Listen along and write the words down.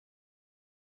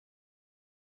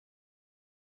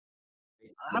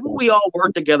How about we all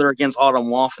work together against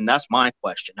Atomwaffen? That's my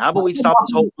question. How about we stop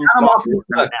this whole thing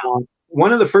right now?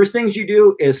 One of the first things you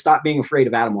do is stop being afraid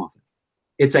of Atomwaffen.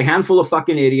 It's a handful of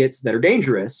fucking idiots that are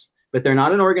dangerous, but they're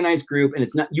not an organized group, and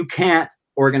it's not. You can't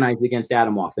organize against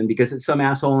Atomwaffen because it's some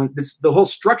asshole. And the whole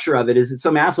structure of it is it's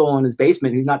some asshole in his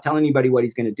basement who's not telling anybody what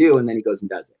he's going to do, and then he goes and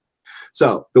does it.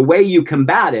 So the way you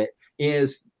combat it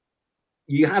is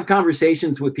you have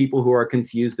conversations with people who are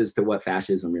confused as to what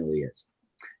fascism really is.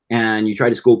 And you try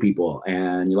to school people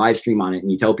and you live stream on it and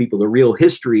you tell people the real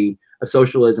history of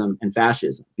socialism and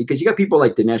fascism. Because you got people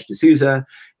like Dinesh D'Souza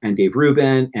and Dave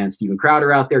Rubin and Steven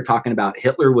Crowder out there talking about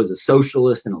Hitler was a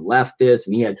socialist and a leftist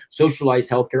and he had socialized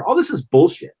healthcare. All this is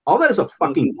bullshit. All that is a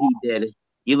fucking... He did.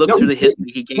 You look through the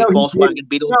history, he gave Volkswagen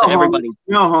Beetles to everybody.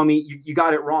 No, homie, you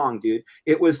got it wrong, dude.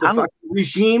 It was the fucking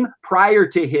regime prior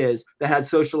to his that had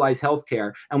socialized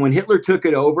healthcare. And when Hitler took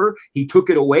it over, he took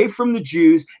it away from the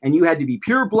Jews, and you had to be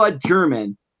pure blood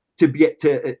German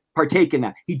to partake in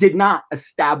that. He did not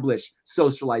establish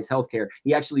socialized healthcare.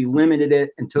 He actually limited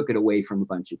it and took it away from a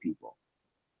bunch of people.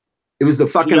 It was the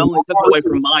fucking... He only took it away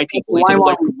from my people. He took it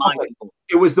away from my people.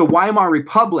 It was the Weimar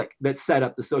Republic that set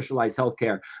up the socialized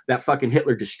healthcare that fucking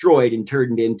Hitler destroyed and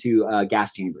turned into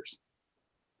gas chambers.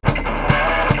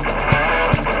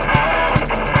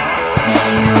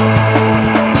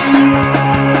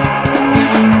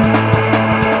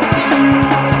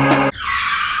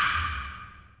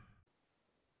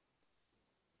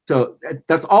 So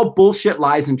that's all bullshit,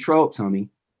 lies, and tropes, homie.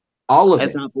 All of it.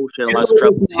 That's not bullshit, lies, and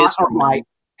tropes.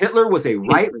 Hitler was a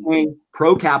right-wing,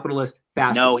 pro-capitalist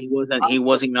fascist. No, he wasn't. He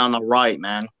wasn't even on the right,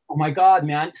 man. Oh my God,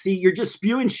 man! See, you're just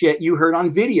spewing shit you heard on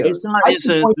videos. It's not.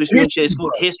 It's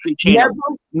called History Channel.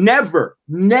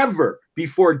 Never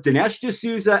before Dinesh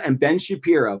D'Souza and Ben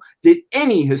Shapiro did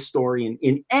any historian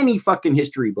in any fucking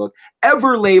history book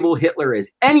ever label Hitler as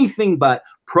anything but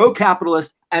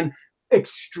pro-capitalist and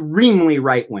extremely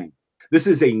right-wing. This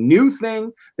is a new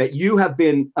thing that you have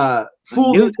been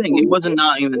fooled. New thing. It wasn't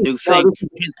not even a new thing.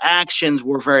 His actions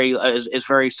were very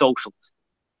very socialist.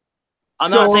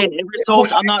 I'm not saying every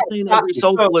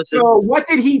socialist. So what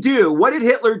did he do? What did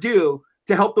Hitler do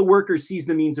to help the workers seize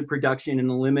the means of production and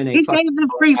eliminate? He gave them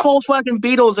free Volkswagen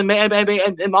Beetles and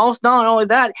also not only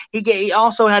that, he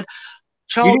also had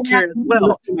child care as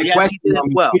well. Yes, he did as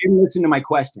well. You didn't listen to my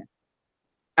question.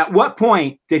 At what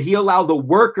point did he allow the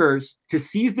workers to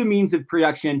seize the means of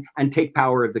production and take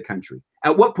power of the country?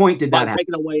 At what point did that happen?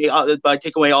 By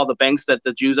taking away all the banks that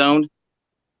the Jews owned.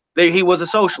 He was a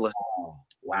socialist. Oh,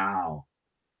 wow.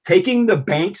 Taking the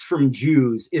banks from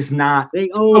Jews is not. They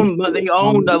own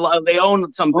half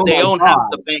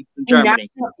the banks in Germany.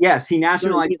 Yes, he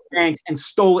nationalized banks and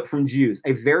stole it from Jews.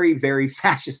 A very, very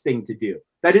fascist thing to do.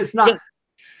 That is not. Yes.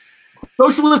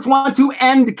 Socialists want to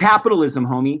end capitalism,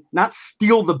 homie, not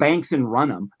steal the banks and run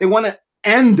them. They want to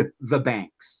end the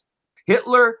banks.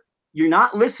 Hitler, you're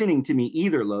not listening to me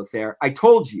either, Lothair. I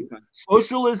told you,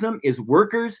 socialism is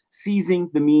workers seizing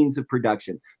the means of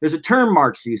production. There's a term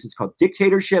Marx used. It's called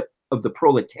dictatorship of the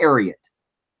proletariat,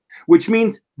 which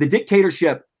means the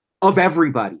dictatorship of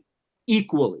everybody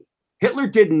equally. Hitler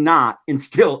did not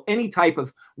instill any type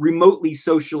of remotely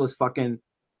socialist fucking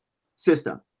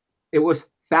system. It was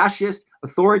fascist,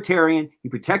 authoritarian. He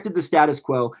protected the status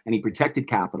quo and he protected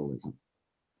capitalism.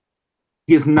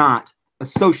 He is not a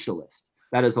socialist.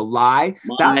 That is a lie.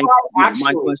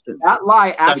 That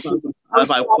lie actually.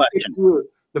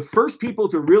 The first people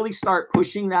to really start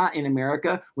pushing that in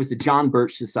America was the John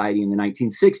Birch Society in the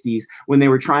 1960s when they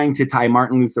were trying to tie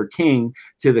Martin Luther King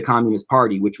to the Communist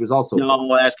Party, which was also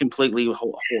that's completely a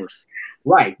horse.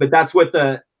 Right, but that's what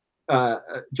the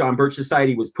John Birch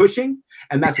Society was pushing,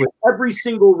 and that's what every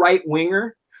single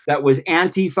right-winger that was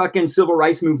anti-fucking civil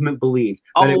rights movement believed.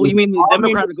 Oh, you mean the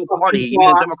Democratic Party? You mean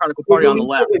the Democratic Party on the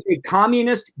left? It was a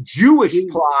communist Jewish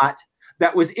plot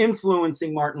that was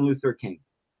influencing Martin Luther King,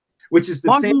 which is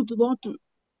the same.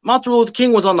 Martin Luther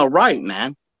King was on the right,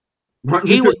 man.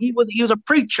 He was a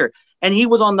preacher, and he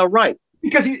was on the right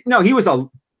because he was a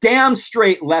damn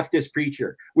straight leftist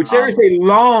preacher, which there is a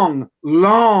long,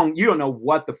 you don't know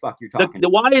what the fuck you're talking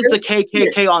about. Why is the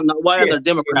KKK on the, why are the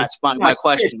Democrats, my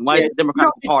question, why is the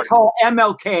Democratic Party? Call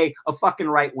MLK a fucking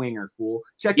right-winger, fool.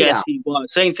 Check it out. Yes, he was.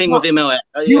 Same thing with MLK.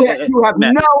 You have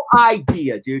no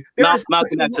idea, dude.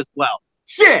 Malcolm X as well.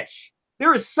 Shish!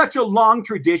 There is such a long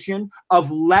tradition of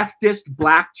leftist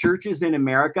black churches in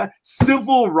America,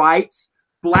 civil rights,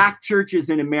 black churches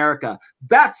in America.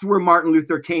 That's where Martin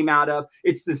Luther came out of.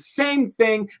 It's the same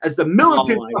thing as the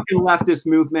militant fucking leftist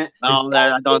movement. No,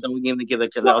 I don't think we can give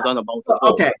it because I don't know about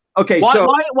the Okay.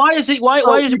 Why is the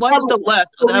left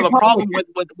have a problem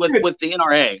with the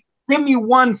NRA? Give me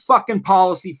one fucking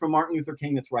policy from Martin Luther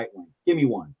King that's right wing. Give me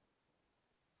one.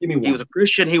 Give me one. He was a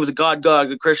Christian. He was a God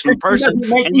Christian person,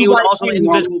 and he was also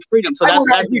individual freedom. So that's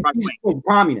right wing.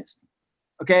 Communist.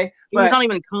 Okay, but he's not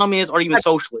even communist or even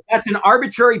socialist. That's an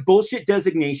arbitrary bullshit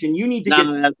designation. You need to get.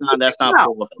 That's not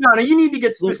cool. No, you need to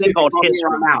get specific.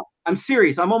 I'm out. I'm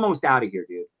serious. I'm almost out of here,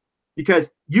 dude. Because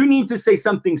you need to say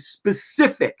something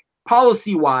specific,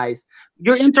 policy-wise.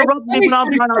 You're interrupting me when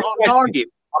I'm trying to argue.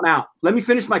 I'm out. Let me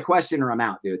finish my question, or I'm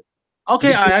out, dude.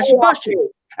 Okay, I asked you a question.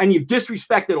 And you've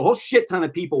disrespected a whole shit ton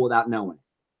of people without knowing.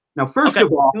 Now, first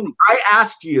of all, I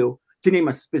asked you to name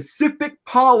a specific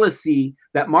policy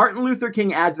that Martin Luther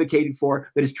King advocated for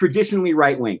that is traditionally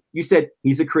right-wing. You said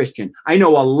he's a Christian. I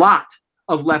know a lot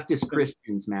of leftist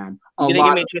Christians, man. A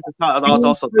lot of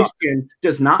Christian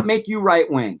does not make you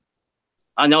right-wing.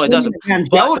 I know it doesn't.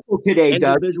 Evangelical today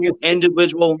does.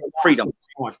 Individual freedom.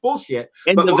 Bullshit.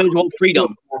 Individual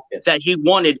freedom that he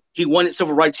wanted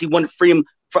civil rights. He wanted freedom.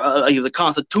 He was a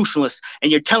constitutionalist, and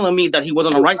you're telling me that he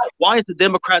wasn't all right. Why is the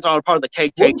Democrats are a part of the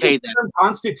KKK then?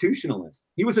 Constitutionalist.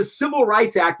 He was a civil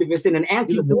rights activist and an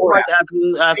anti-war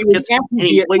activist.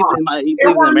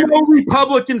 There were no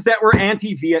Republicans that were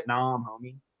anti-Vietnam,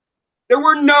 homie. There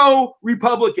were no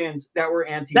Republicans that were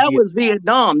anti-Vietnam. That was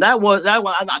Vietnam. That was.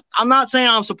 I'm not saying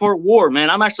I support war, man.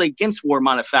 I'm actually against war,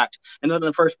 matter of fact, in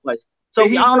the first place. So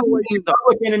he wasn't a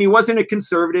Republican and he wasn't a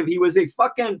conservative. He was a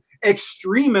fucking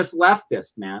extremist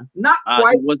leftist, man. Not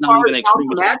quite. He was not even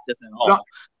extremist leftist at all. No,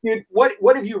 dude,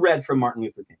 what have you read from Martin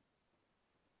Luther King?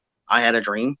 I Had a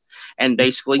Dream, and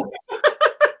basically,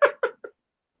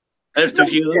 there's a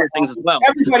few other things as well.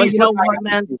 Everybody's what,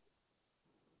 man?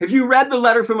 Have you read The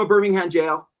Letter from a Birmingham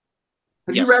Jail?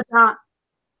 Have you read that?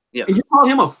 Yes. And you call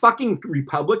him a fucking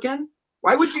Republican?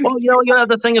 Why would you? Well,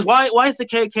 the thing is, why is the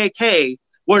KKK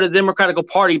were the Democratic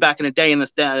Party back in the day in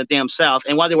the damn South,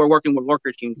 and why they were working with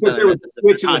workers' unions? Because there was a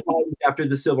switch in the parties after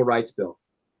the Civil Rights Bill.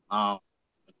 Oh,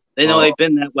 they know they've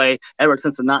been that way ever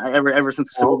since the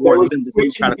Civil War. They've been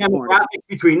the Democratic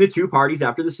between the two parties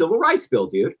after the Civil Rights Bill,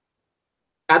 dude.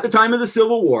 At the time of the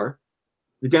Civil War,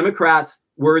 the Democrats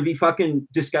were the fucking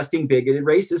disgusting, bigoted,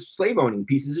 racist, slave-owning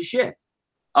pieces of shit.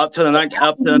 Up to the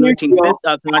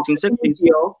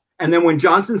 1960s. And then when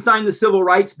Johnson signed the Civil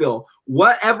Rights Bill,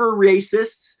 whatever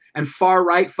racists and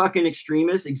far-right fucking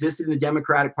extremists existed in the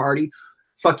Democratic Party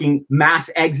fucking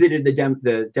mass exited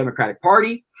the Democratic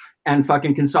Party and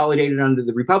fucking consolidated under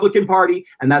the Republican Party.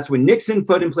 And that's when Nixon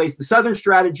put in place the Southern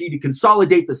strategy to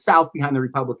consolidate the South behind the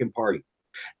Republican Party.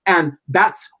 And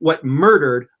that's what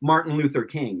murdered Martin Luther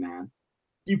King, man.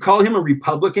 You call him a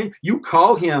Republican? You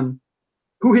call him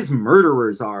who his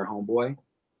murderers are, homeboy.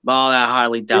 Well, I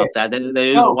highly doubt that.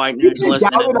 There's a white nationalist.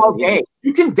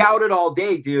 You can doubt it all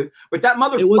day, dude. But that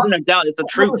motherfucker. It wasn't a doubt. It's the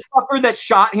truth. Motherfucker that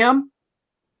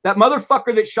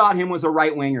shot him was a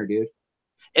right winger, dude.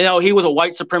 You know, he was a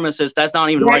white supremacist. That's not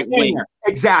even right winger.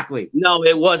 Exactly. No,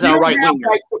 it wasn't a right winger.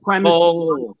 White supremacy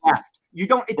on the left. You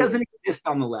don't. It doesn't exist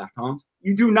on the left, Holmes.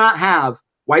 You do not have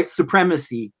white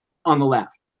supremacy on the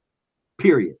left.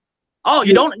 Period. Oh,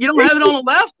 you don't have it on the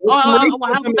left? Oh, how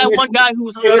about that one guy who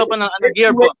was hung up in a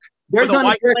yearbook with a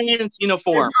white man's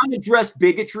uniform? There's unaddressed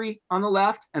bigotry on the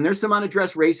left, and there's some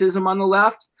unaddressed racism on the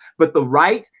left. But the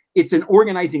right, it's an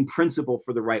organizing principle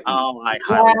for the right. Oh, I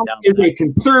highly doubt that. Is a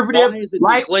conservative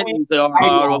right Clintons that are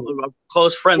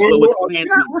close friends with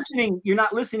you're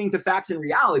not listening to facts and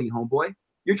reality, homeboy.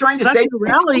 You're trying to say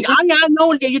reality. I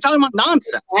know you're talking about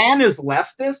nonsense. Man is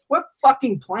leftist. What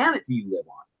fucking planet do you live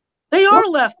on? They are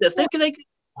leftists. They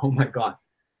Oh my God.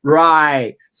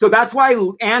 Right. So that's why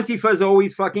Antifa is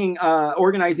always fucking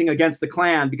organizing against the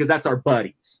Klan, because that's our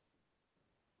buddies.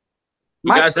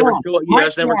 You guys never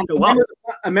show up.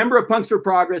 A member of Punks for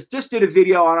Progress just did a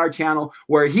video on our channel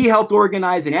where he helped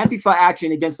organize an Antifa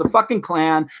action against the fucking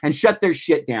Klan and shut their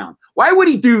shit down. Why would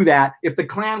he do that if the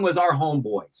Klan was our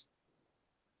homeboys?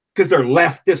 Because they're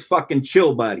leftist fucking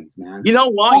chill buddies, man. You know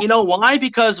why? You know why?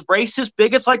 Because racist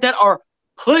bigots like that are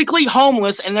politically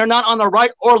homeless, and they're not on the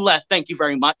right or left. Thank you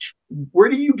very much. Where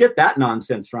do you get that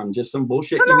nonsense from? Just some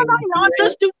bullshit? No,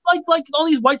 just do like all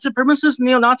these white supremacists,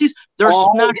 neo-Nazis. They're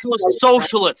nationalist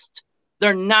socialists.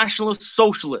 They're nationalist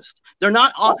socialists. They're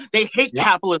not. They hate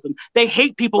capitalism. They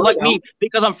hate people like me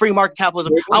because I'm free market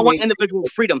capitalism. I want individual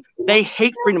freedom. They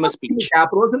hate freedom of speech.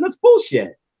 Capitalism. That's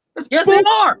bullshit. Yes, they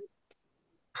are.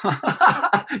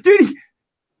 Dude.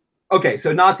 Okay,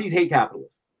 so Nazis hate capitalism.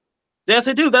 Yes,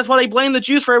 they do. That's why they blame the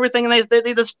Jews for everything, and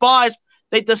they despise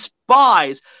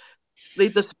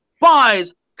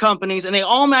companies, and they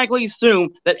automatically assume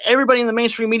that everybody in the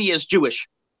mainstream media is Jewish.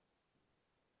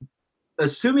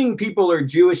 Assuming people are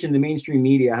Jewish in the mainstream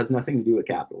media has nothing to do with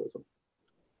capitalism.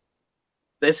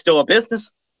 It's still a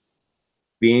business.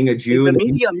 Being a Jew, the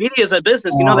media is a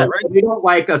business. You know that, right? They don't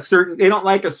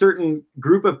like a certain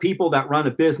group of people that run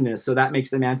a business, so that makes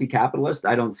them anti-capitalist.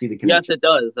 I don't see the connection. Yes, it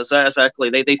does. That's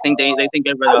exactly. They think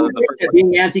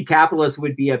being anti-capitalist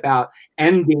would be about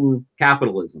ending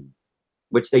capitalism,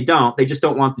 which they don't. They just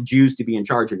don't want the Jews to be in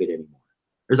charge of it anymore.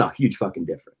 There's a huge fucking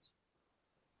difference.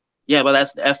 Yeah, but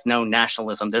that's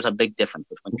ethno-nationalism. There's a big difference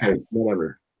between that.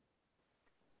 Whatever.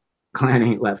 Klan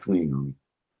ain't left wing, homie.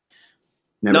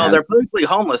 No, they're politically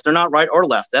homeless. They're not right or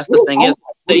left. That's the thing is,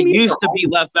 they used to be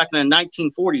left back in the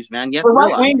 1940s, man. They're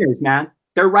right wingers, man.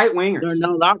 They're right wingers.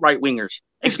 They're not right wingers.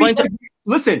 Explain to me.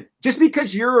 Listen, just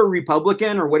because you're a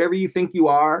Republican or whatever you think you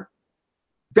are,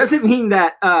 doesn't mean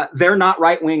that they're not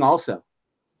right wing also.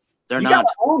 They're not. You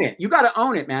gotta own it. You gotta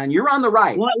own it, man. You're on the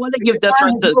right. Why they give death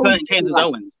threats to Kansas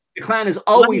Owens? The Klan is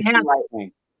always the right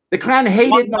wing. The Klan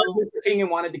hated Martin Luther King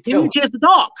and wanted to kill him. Give me a chance to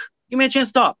talk. Give me a chance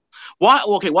to talk. Why?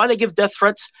 Okay, why they give death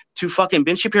threats to fucking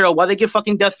Ben Shapiro? Why they give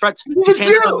fucking death threats to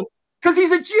Kansas Owens? Because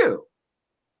he's a Jew.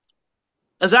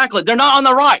 Exactly. They're not on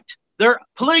the right. They're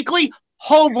politically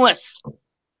homeless.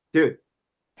 Dude,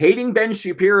 hating Ben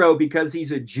Shapiro because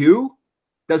he's a Jew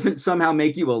doesn't somehow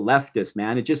make you a leftist,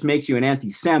 man. It just makes you an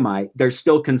anti-Semite. They're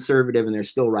still conservative and they're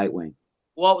still right-wing.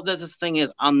 Well, this thing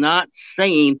is, I'm not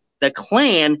saying the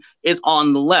Klan is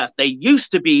on the left. They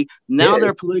used to be. Now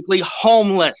they're politically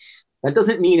homeless. That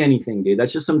doesn't mean anything, dude.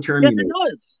 That's just some term you made. It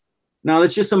does. No,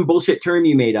 that's just some bullshit term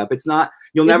you made up. It's not.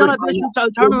 You'll never find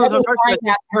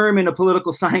that term in a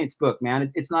political science book,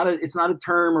 man. It's not a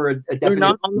term or a definition. They're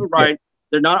not on the right.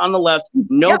 They're not on the left.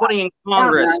 Nobody in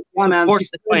Congress supports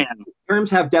the Klan.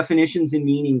 Terms have definitions and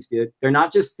meanings, dude. They're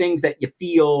not just things that you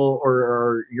feel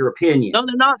or your opinion. No,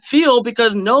 they're not feel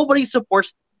because nobody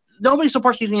supports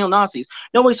these neo-Nazis.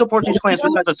 Nobody supports these Klans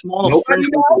besides a small fringe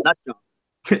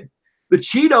group. The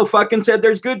Cheeto fucking said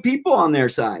there's good people on their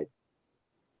side.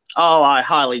 Oh, I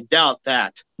highly doubt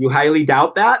that. You highly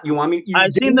doubt that? You want me?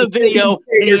 I've seen the video.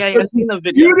 I've seen the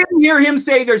video. You didn't hear him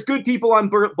say there's good people on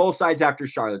both sides after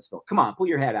Charlottesville. Come on, pull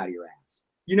your head out of your ass.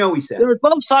 You know he said. There were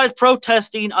both sides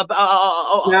protesting about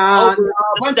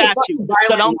over the statue.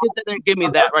 So don't sit there and give me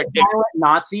that right there.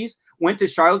 Nazis went to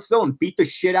Charlottesville and beat the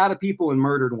shit out of people and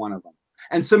murdered one of them.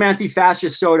 And some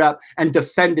anti-fascists showed up and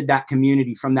defended that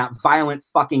community from that violent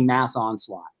fucking mass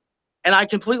onslaught. And I'm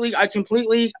completely against the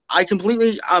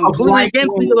racists. I'm completely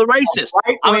against.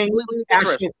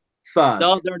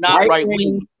 No, they're not right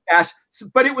wing.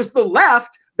 But it was the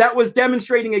left that was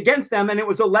demonstrating against them, and it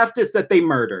was a leftist that they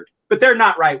murdered. But they're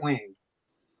not right wing.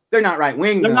 They're not right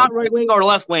wing. They're not right wing or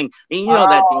left wing. You know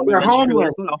that. They're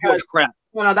homeless. Crap.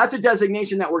 Well, that's a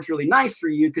designation that works really nice for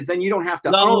you because then you don't have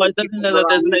to. No, it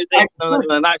doesn't.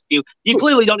 You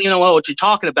clearly don't even know what you're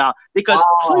talking about because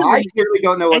I clearly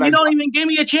don't know. And you don't even give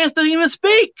me a chance to even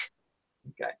speak.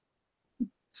 Okay,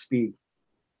 speak.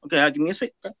 Okay, give me a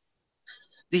speak. Okay.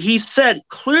 He said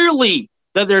clearly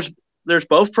that there's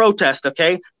both protests.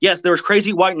 Okay, yes, there was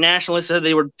crazy white nationalists that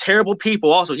they were terrible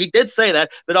people. Also, he did say that,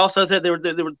 but also said there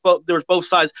was both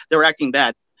sides. They were acting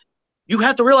bad. You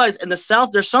have to realize in the South,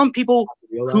 there's some people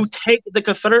who take the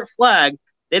Confederate flag.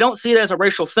 They don't see it as a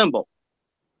racial symbol.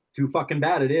 Too fucking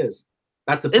bad it is.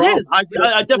 That's a problem. It is. I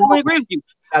definitely agree with you.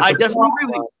 I definitely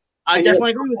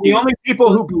agree with you. The only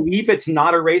people who believe it's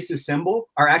not a racist symbol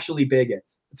are actually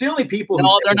bigots. It's the only people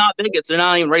who they're not bigots. They're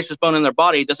not even racist bone in their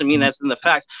body. It doesn't mean that's in the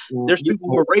facts. There's people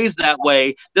who are raised that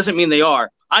way. Doesn't mean they are.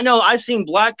 I know I've seen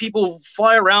black people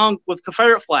fly around with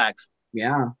Confederate flags.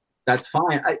 Yeah. That's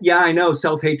fine. Yeah, I know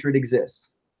self-hatred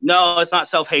exists. No, it's not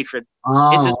self-hatred.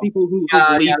 It's just people who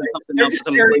believe in something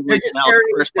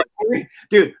else.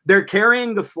 Dude, they're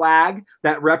carrying the flag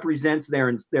that represents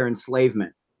their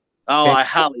enslavement. Oh, I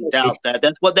highly doubt that.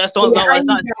 That's not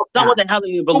what the hell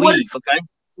you believe, okay?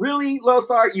 Really,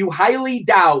 Lothar, you highly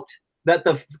doubt that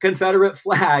the Confederate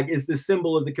flag is the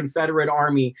symbol of the Confederate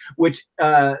Army, which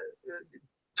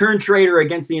turned traitor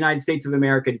against the United States of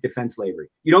America to defend slavery.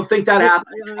 You don't think that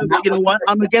happened? You know what?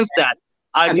 I'm against that.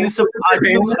 I do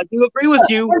agree with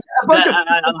you.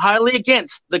 I'm highly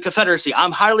against the Confederacy.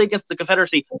 I'm highly against the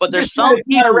Confederacy. But there's some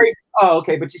people. Oh,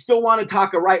 okay. But you still want to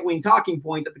talk a right-wing talking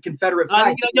point that the Confederate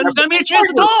flag. You're not giving me a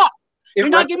chance to talk. You're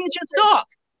not giving me a chance to talk.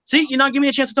 See, you're not giving me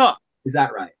a chance to talk. Is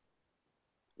that right?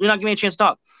 You're not giving me a chance to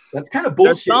talk. That's kind of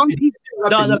bullshit. No, give me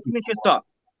a chance to talk.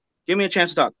 Give me a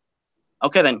chance to talk.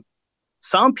 Okay, then.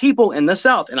 Some people in the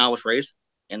South, and I was raised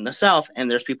in the South,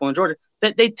 and there's people in Georgia,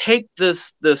 that they take the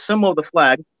symbol of the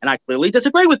flag, and I clearly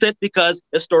disagree with it because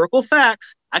historical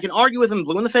facts, I can argue with them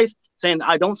blue in the face, saying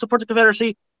I don't support the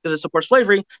Confederacy because it supports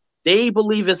slavery. They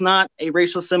believe it's not a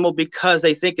racial symbol because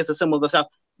they think it's a symbol of the South.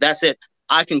 That's it.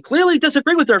 I can clearly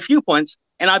disagree with their viewpoints,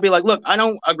 and I'd be like, look, I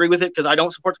don't agree with it because I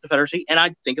don't support the Confederacy, and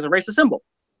I think it's a racist symbol.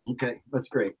 Okay, that's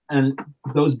great. And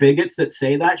those bigots that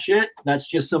say that shit, that's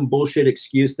just some bullshit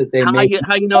excuse that they make.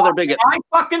 How you know they're bigots? I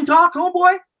fucking talk,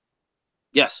 homeboy.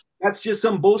 Yes. That's just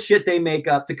some bullshit they make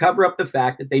up to cover up the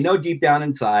fact that they know deep down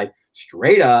inside,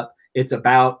 straight up, it's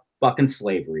about fucking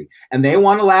slavery. And they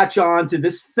want to latch on to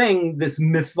this thing, this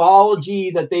mythology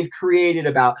that they've created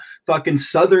about fucking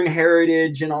Southern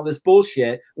heritage and all this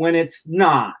bullshit when it's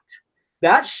not.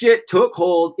 That shit took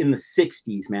hold in the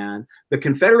 60s, man. The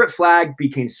Confederate flag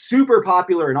became super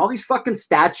popular, and all these fucking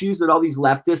statues that all these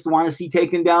leftists want to see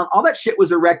taken down, all that shit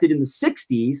was erected in the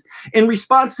 60s in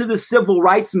response to the civil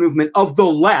rights movement of the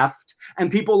left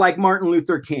and people like Martin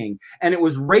Luther King. And it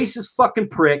was racist fucking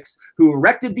pricks who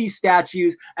erected these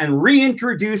statues and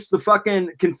reintroduced the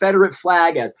fucking Confederate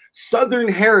flag as Southern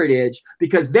heritage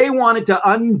because they wanted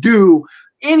to undo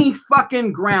any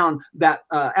fucking ground that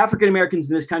African Americans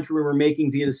in this country were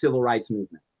making via the civil rights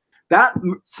movement. That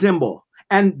symbol.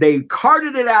 And they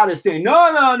carted it out as saying,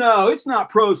 no, it's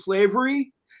not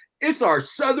pro-slavery. It's our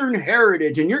Southern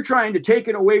heritage, and you're trying to take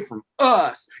it away from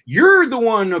us. You're the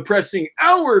one oppressing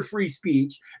our free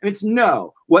speech. And it's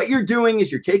no. What you're doing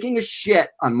is you're taking a shit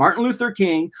on Martin Luther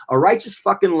King, a righteous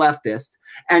fucking leftist,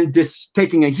 and just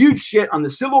taking a huge shit on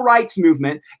the civil rights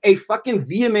movement, a fucking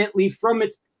vehemently from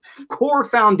its core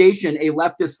foundation, a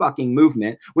leftist fucking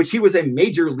movement, which he was a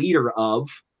major leader of.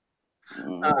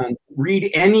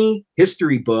 Read any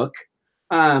history book.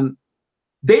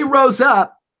 They rose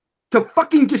up to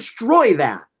fucking destroy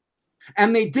that.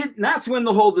 And they did. And that's when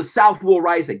the South will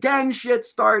rise again shit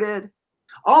started.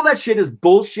 All that shit is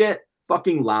bullshit,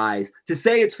 fucking lies. To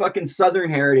say it's fucking Southern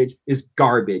heritage is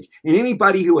garbage. And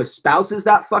anybody who espouses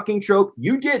that fucking trope,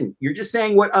 you didn't. You're just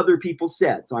saying what other people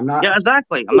said. So I'm not. Yeah,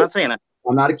 exactly. I'm not saying it.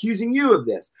 I'm not accusing you of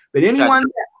this, but anyone,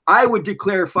 I would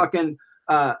declare fucking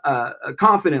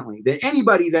confidently that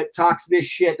anybody that talks this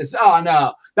shit, this, oh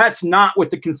no, that's not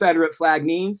what the Confederate flag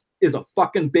means, is a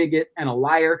fucking bigot and a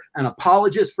liar, an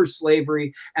apologist for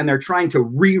slavery, and they're trying to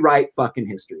rewrite fucking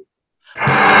history.